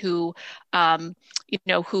researchers who don't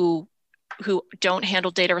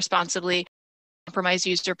handle data responsibly, compromise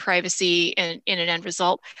user privacy in an end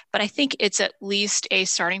result. But I think it's at least a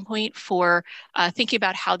starting point for thinking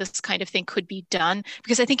about how this kind of thing could be done,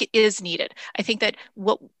 because I think it is needed. I think that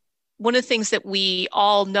one of the things that we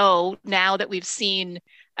all know now that we've seen,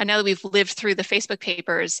 and now that we've lived through the Facebook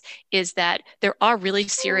papers, is that there are really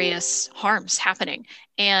serious harms happening.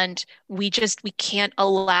 And we can't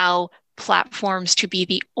allow platforms to be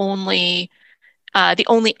the only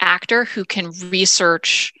actor who can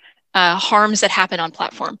research harms that happen on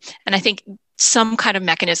platform. And I think some kind of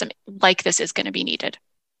mechanism like this is going to be needed.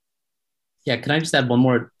 Yeah, can I just add one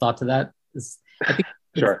more thought to that? I think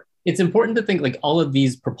sure. It's important to think like all of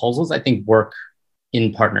these proposals, I think, work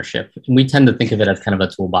in partnership. And we tend to think of it as kind of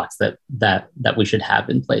a toolbox that we should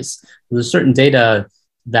have in place. There's certain data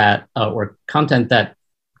that or content that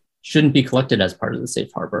shouldn't be collected as part of the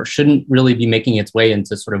safe harbor, shouldn't really be making its way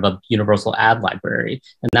into sort of a universal ad library.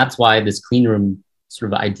 And that's why this clean room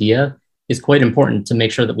sort of idea is quite important, to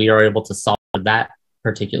make sure that we are able to solve that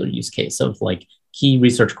particular use case of like key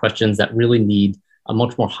research questions that really need a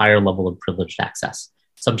much more higher level of privileged access,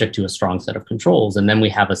 subject to a strong set of controls. And then we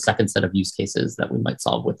have a second set of use cases that we might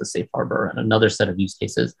solve with the safe harbor, and another set of use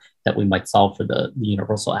cases that we might solve for the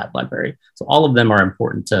universal ad library. So all of them are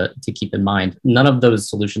important to keep in mind. None of those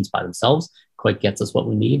solutions by themselves quite gets us what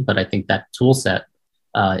we need, but I think that tool set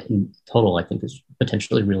in total, I think, is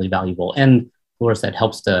potentially really valuable. And Laura said,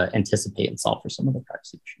 helps to anticipate and solve for some of the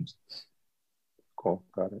privacy issues. Cool,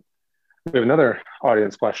 got it. We have another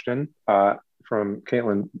audience question from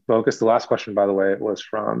Caitlin Bogus. The last question, by the way, was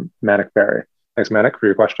from Manic Berry. Thanks, Manic, for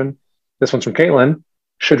your question. This one's from Caitlin.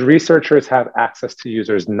 Should researchers have access to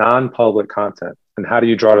users' non-public content? And how do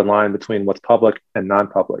you draw the line between what's public and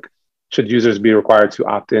non-public? Should users be required to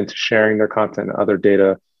opt in to sharing their content and other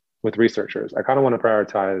data with researchers? I kind of want to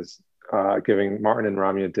prioritize giving Martin and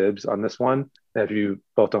Ramya dibs on this one. And if you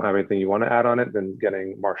both don't have anything you want to add on it, then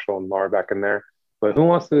getting Marshall and Laura back in there. But who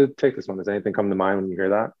wants to take this one? Does anything come to mind when you hear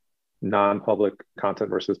that? Non-public content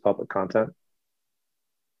versus public content?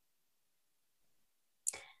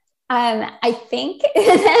 I think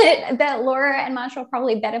that Laura and Marshall are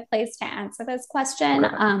probably better placed to answer this question.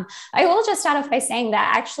 Okay. I will just start off by saying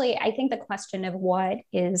that actually, I think the question of what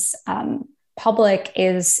is public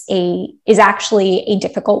is actually a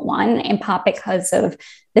difficult one, in part because of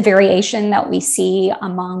the variation that we see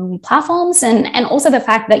among platforms, and also the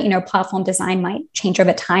fact that platform design might change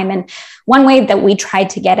over time. And one way that we tried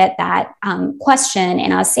to get at that question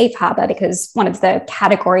in our safe harbor, because one of the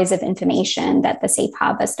categories of information that the safe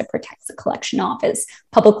harbor is to protect the collection of is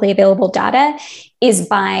publicly available data, is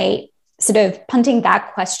by sort of punting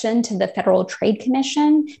that question to the Federal Trade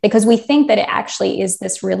Commission, because we think that it actually is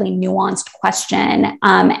this really nuanced question.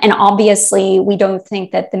 And obviously, we don't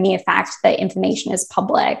think that the mere fact that information is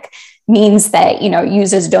public means that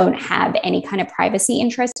users don't have any kind of privacy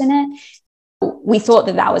interest in it. we thought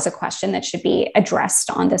that that was a question that should be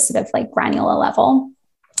addressed on this sort of like granular level.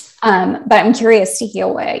 But I'm curious to hear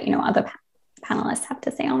what, other panelists have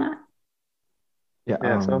to say on that.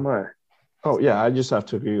 Yeah, so am I. Oh, yeah, I just have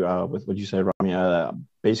to agree with what you said, Rami.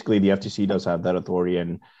 Basically, the FTC does have that authority.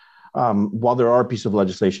 And while there are pieces of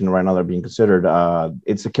legislation right now that are being considered,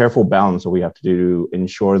 it's a careful balance that we have to do to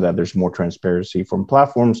ensure that there's more transparency from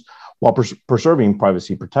platforms while preserving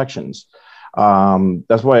privacy protections.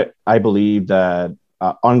 That's why I believe that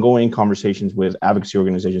ongoing conversations with advocacy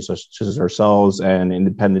organizations such as ourselves and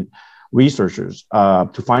independent researchers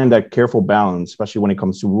to find that careful balance, especially when it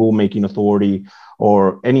comes to rulemaking authority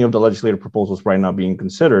or any of the legislative proposals right now being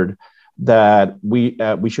considered, that we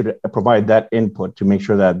should provide that input to make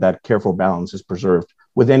sure that that careful balance is preserved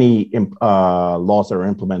with any laws that are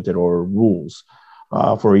implemented or rules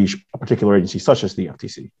for each particular agency, such as the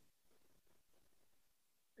FTC.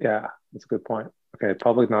 Yeah, that's a good point. Okay,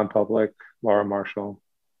 public, non-public, Laura Marshall.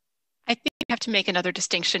 I think you have to make another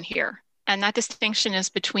distinction here. And that distinction is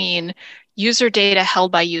between user data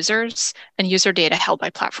held by users and user data held by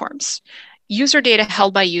platforms. User data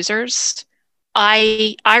held by users,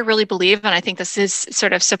 I really believe, and I think this is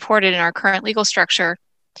sort of supported in our current legal structure,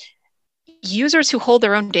 users who hold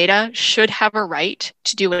their own data should have a right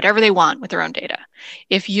to do whatever they want with their own data.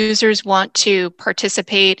 If users want to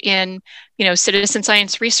participate in, citizen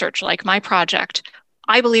science research, like my project,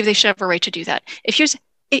 I believe they should have a right to do that. If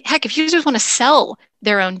users want to sell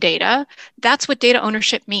their own data, that's what data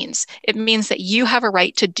ownership means. It means that you have a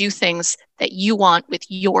right to do things that you want with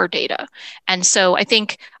your data. And so I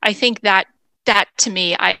think that to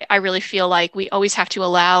me, I really feel like we always have to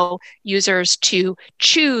allow users to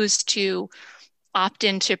choose to opt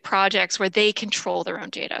into projects where they control their own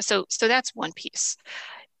data. So that's one piece.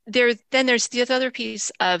 Then there's the other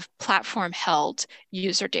piece of platform held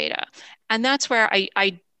user data. And that's where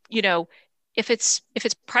I if it's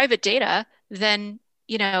private data, then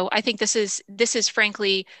I think this is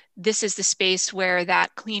frankly the space where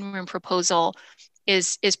that clean room proposal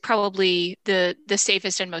is probably the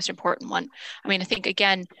safest and most important one. I mean, I think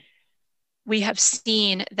again, we have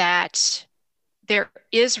seen that there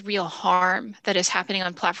is real harm that is happening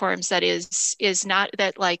on platforms that is not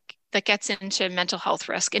that gets into mental health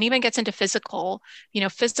risk and even gets into physical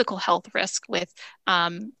health risk with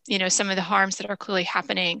some of the harms that are clearly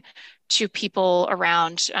happening to people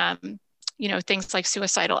around things like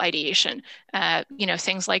suicidal ideation,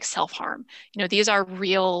 things like self-harm. These are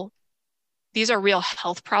real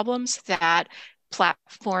health problems that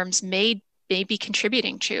platforms may be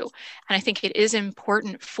contributing to. And I think it is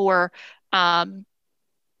important for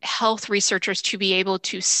health researchers to be able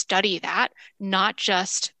to study that, not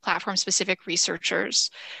just platform-specific researchers.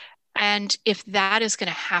 And if that is going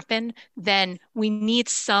to happen, then we need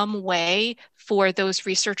some way for those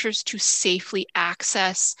researchers to safely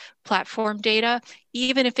access platform data,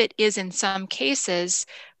 even if it is in some cases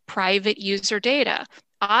private user data.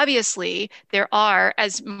 Obviously, there are,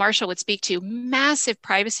 as Marshall would speak to, massive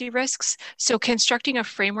privacy risks. So constructing a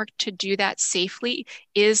framework to do that safely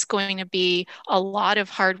is going to be a lot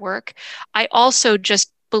of hard work. I also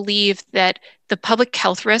just believe that the public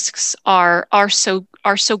health risks are so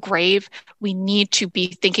grave. We need to be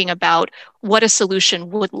thinking about what a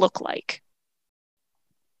solution would look like.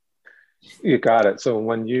 You got it. So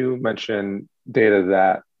when you mention data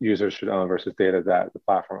that users should own versus data that the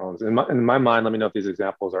platform owns, in my mind, let me know if these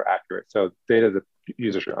examples are accurate. So data that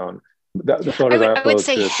users should own. The photos I would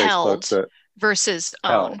say to held Facebook versus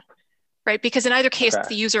held. own, right? Because in either case,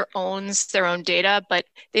 the user owns their own data, but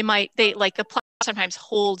the platform sometimes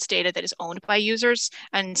holds data that is owned by users,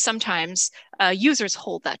 and sometimes users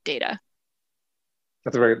hold that data.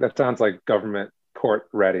 That sounds like government court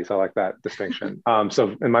ready. So I like that distinction.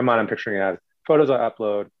 So in my mind, I'm picturing it as photos I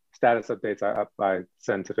upload, status updates I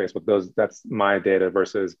send to Facebook. That's my data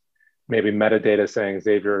versus maybe metadata saying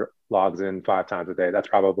Xavier logs in 5 times a day. That's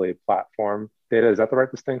probably platform data. Is that the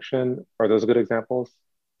right distinction? Are those good examples?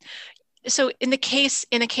 So in the case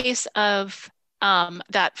of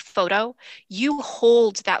that photo, you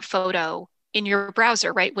hold that photo in your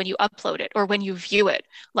browser, right? When you upload it or when you view it.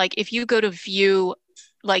 Like if you go to view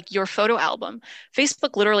like your photo album,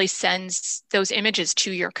 Facebook literally sends those images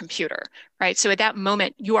to your computer, right? So at that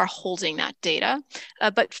moment, you are holding that data,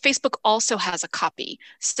 but Facebook also has a copy.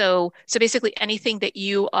 So basically anything that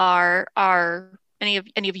you are any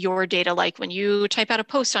of your data, like when you type out a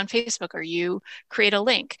post on Facebook or you create a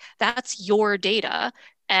link, that's your data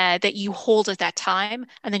that you hold at that time,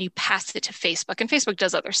 and then you pass it to Facebook, and Facebook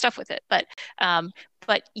does other stuff with it. But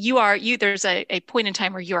there's a point in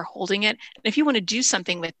time where you are holding it, and if you want to do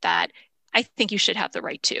something with that, I think you should have the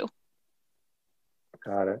right to.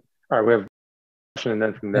 Got it. All right, we have question, and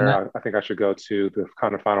then from there, I think I should go to the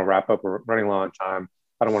kind of final wrap up. We're running low on time.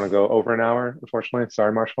 I don't want to go over an hour, unfortunately.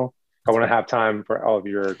 Sorry, Marshall. I want to have time for all of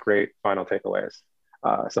your great final takeaways.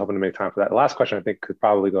 So hoping to make time for that. The last question I think could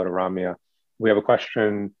probably go to Ramya. We have a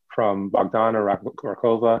question from Bogdana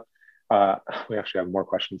Rakova. We actually have more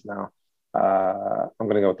questions now. I'm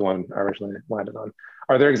going to go with the one I originally landed on.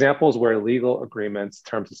 Are there examples where legal agreements,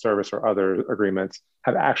 terms of service, or other agreements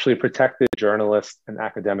have actually protected journalists and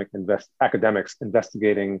academics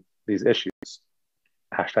investigating these issues?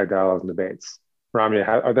 Hashtag dialogues and debates. Ramya,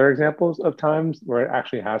 are there examples of times where it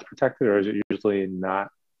actually has protected, or is it usually not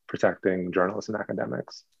protecting journalists and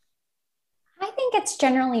academics? I think it's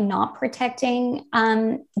generally not protecting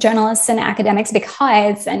journalists and academics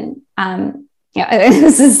because,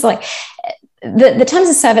 this is like, the terms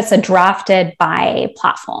of service are drafted by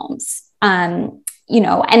platforms, and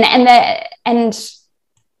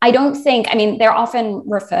I don't think, they're often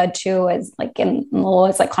referred to as, like, in law,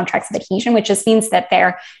 as like contracts of adhesion, which just means that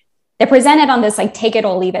they're presented on this like take it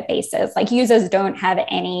or leave it basis. Like, users don't have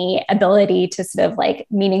any ability to sort of like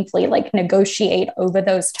meaningfully like negotiate over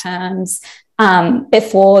those terms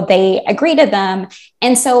before they agree to them.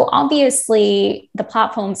 And so obviously the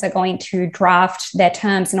platforms are going to draft their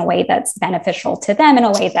terms in a way that's beneficial to them, in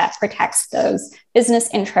a way that protects those business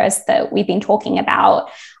interests that we've been talking about.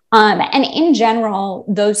 And in general,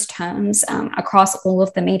 those terms across all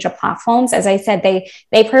of the major platforms, as I said,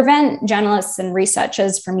 they prevent journalists and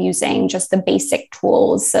researchers from using just the basic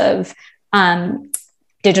tools of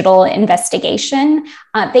digital investigation.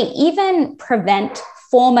 They even prevent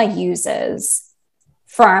former users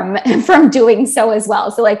from doing so as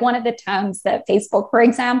well. So, like, one of the terms that Facebook, for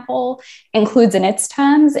example, includes in its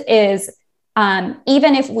terms is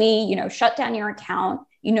even if we, shut down your account,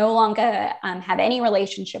 you no longer have any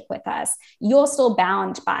relationship with us, you're still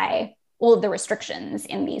bound by all of the restrictions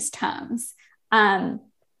in these terms,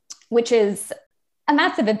 which is a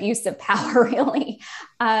massive abuse of power, really.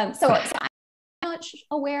 So I'm not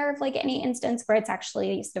aware of like any instance where it's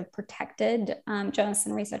actually sort of protected journalists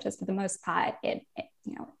and researchers. For the most part, it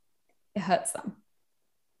hurts them.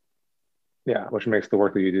 Yeah, which makes the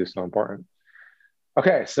work that you do so important.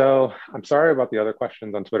 Okay, so I'm sorry about the other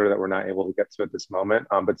questions on Twitter that we're not able to get to at this moment,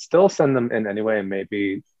 but still send them in anyway, and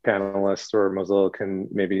maybe panelists or Mozilla can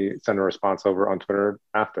maybe send a response over on Twitter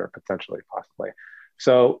after, potentially, possibly.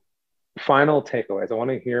 So final takeaways. I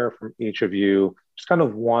want to hear from each of you, just kind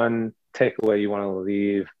of one takeaway you want to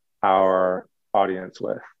leave our audience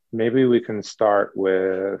with. Maybe we can start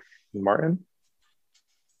with Martin.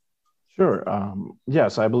 Sure.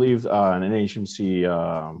 Yes, I believe, and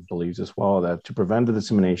NHMC believes as well, that to prevent the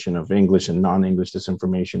dissemination of English and non-English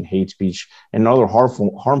disinformation, hate speech, and other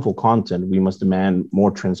harmful content, we must demand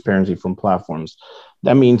more transparency from platforms.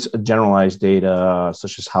 That means generalized data,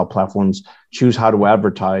 such as how platforms choose how to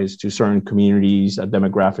advertise to certain communities,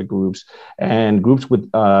 demographic groups, and groups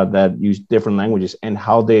with that use different languages, and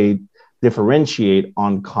how they differentiate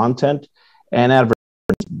on content and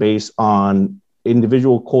advertisements based on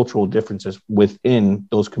individual cultural differences within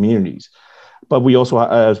those communities. But we also,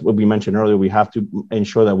 as we mentioned earlier, we have to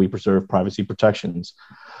ensure that we preserve privacy protections.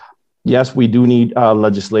 Yes, we do need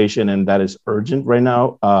legislation, and that is urgent right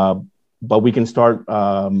now, but we can start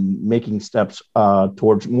making steps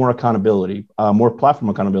towards more accountability, more platform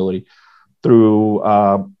accountability through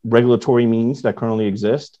regulatory means that currently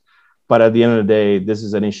exist. But at the end of the day, this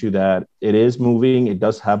is an issue that it is moving. It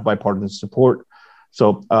does have bipartisan support.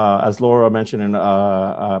 So as Laura mentioned and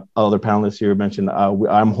other panelists here mentioned,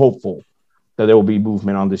 I'm hopeful that there will be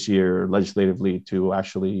movement on this year legislatively to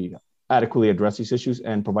actually adequately address these issues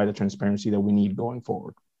and provide the transparency that we need going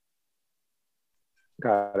forward.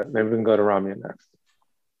 Got it. Maybe we can go to Ramya next.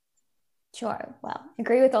 Sure. Well, I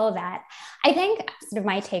agree with all of that. I think sort of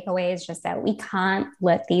my takeaway is just that we can't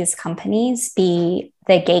let these companies be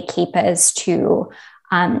the gatekeepers to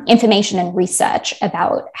information and research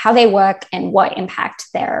about how they work and what impact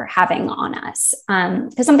they're having on us.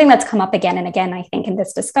 Because something that's come up again and again, I think, in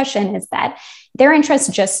this discussion is that their interests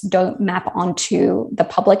just don't map onto the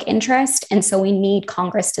public interest. And so we need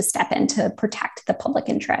Congress to step in to protect the public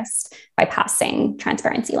interest by passing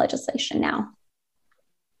transparency legislation now.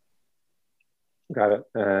 Got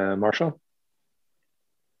it. Marshall?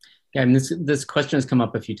 Yeah, this question has come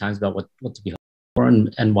up a few times about what to be for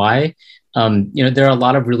and why. There are a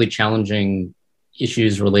lot of really challenging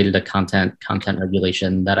issues related to content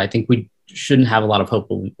regulation that I think we shouldn't have a lot of hope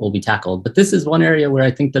will be tackled. But this is one area where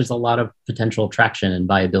I think there's a lot of potential traction and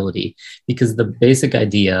viability, because the basic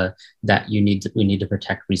idea that we need to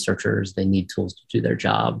protect researchers, they need tools to do their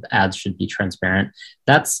job, ads should be transparent.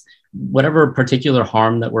 That's whatever particular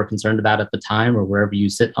harm that we're concerned about at the time, or wherever you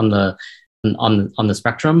sit on the on the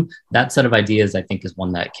spectrum, that set of ideas, I think, is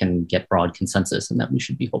one that can get broad consensus and that we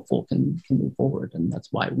should be hopeful can move forward. And that's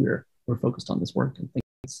why we're focused on this work. I think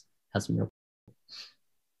it has some real.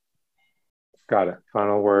 Got it.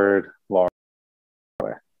 Final word, Laura.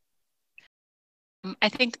 I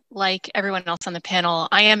think, like everyone else on the panel,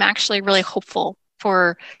 I am actually really hopeful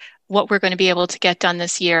for what we're going to be able to get done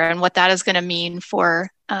this year and what that is going to mean for,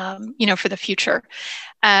 for the future.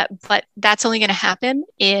 But that's only going to happen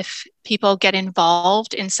if people get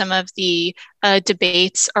involved in some of the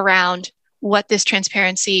debates around what this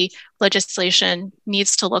transparency legislation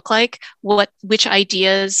needs to look like, which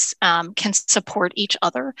ideas can support each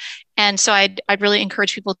other. And so I'd really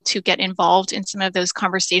encourage people to get involved in some of those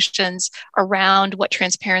conversations around what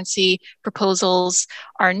transparency proposals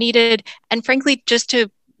are needed. And frankly, just to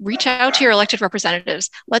reach out to your elected representatives,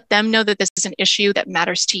 let them know that this is an issue that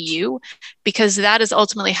matters to you, because that is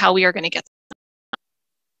ultimately how we are going to get.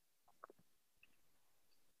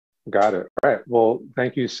 Got it. All right. Well,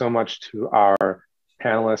 thank you so much to our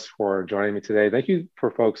panelists for joining me today. Thank you for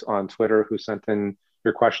folks on Twitter who sent in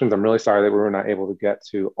your questions. I'm really sorry that we were not able to get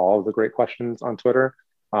to all of the great questions on Twitter.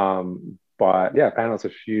 But yeah, panelists,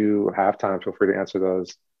 if you have time, feel free to answer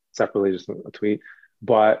those separately, just a tweet.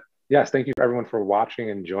 But yes, thank you everyone for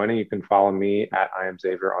watching and joining. You can follow me at I am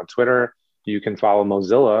Xavier on Twitter. You can follow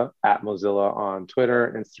Mozilla at Mozilla on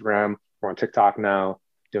Twitter, Instagram. We're on TikTok now,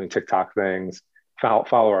 doing TikTok things.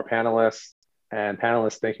 Follow our panelists. And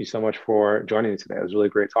panelists, thank you so much for joining me today. It was really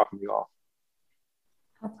great talking to you all.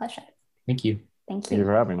 A pleasure. Thank you. Thank you. Thank you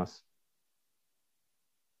for having us.